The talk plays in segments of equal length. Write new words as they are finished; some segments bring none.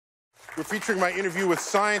We're featuring my interview with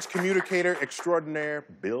science communicator extraordinaire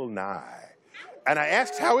Bill Nye. And I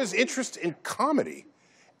asked how his interest in comedy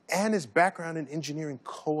and his background in engineering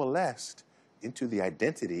coalesced into the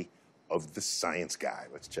identity of the science guy.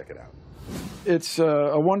 Let's check it out. It's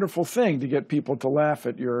a wonderful thing to get people to laugh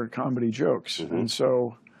at your comedy jokes. And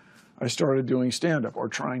so I started doing stand-up, or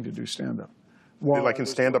trying to do stand-up. Like in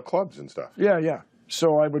stand-up clubs and stuff? Yeah, yeah.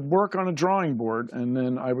 So I would work on a drawing board, and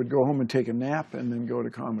then I would go home and take a nap, and then go to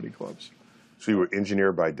comedy clubs. So you were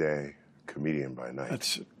engineer by day, comedian by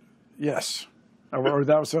night. Yes. Or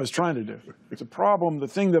that was what I was trying to do. It's a problem, the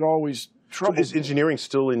thing that always troubles me. So is engineering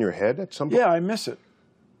still in your head at some point? Yeah, I miss it.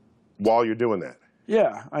 While you're doing that?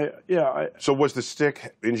 Yeah. So was the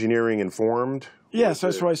stick engineering informed? Yes,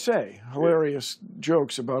 that's what I say. Hilarious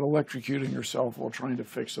jokes about electrocuting yourself while trying to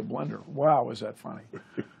fix a blender. Wow, is that funny.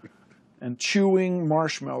 And chewing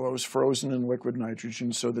marshmallows frozen in liquid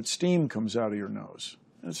nitrogen so that steam comes out of your nose.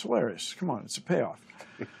 It's hilarious. Come on, it's a payoff.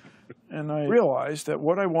 And I realized that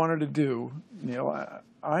what I wanted to do, Neil,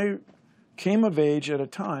 I came of age at a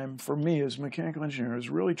time, for me as a mechanical engineer, is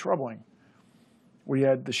really troubling. We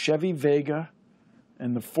had the Chevy Vega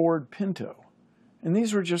and the Ford Pinto. And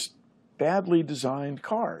these were just badly designed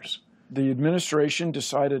cars. The administration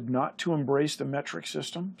decided not to embrace the metric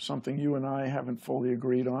system, something you and I haven't fully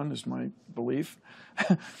agreed on, is my belief.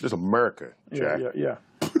 This is America, Jack. Yeah.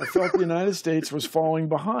 I felt the United States was falling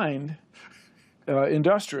behind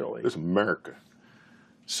industrially. This is America.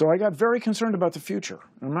 So I got very concerned about the future.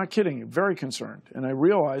 I'm not kidding you, very concerned. And I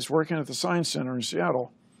realized, working at the Science Center in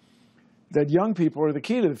Seattle, that young people are the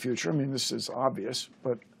key to the future. I mean, this is obvious,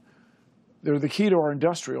 but they're the key to our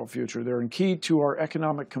industrial future. They're the key to our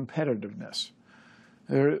economic competitiveness.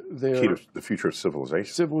 They're key to the future of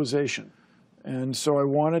civilization. Civilization. And so I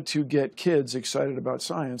wanted to get kids excited about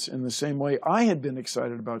science in the same way I had been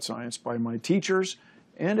excited about science by my teachers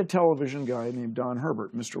and a television guy named Don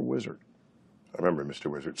Herbert, Mr. Wizard. I remember Mr.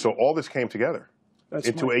 Wizard. So all this came together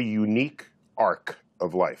into a unique arc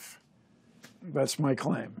of life. That's my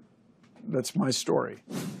claim. That's my story.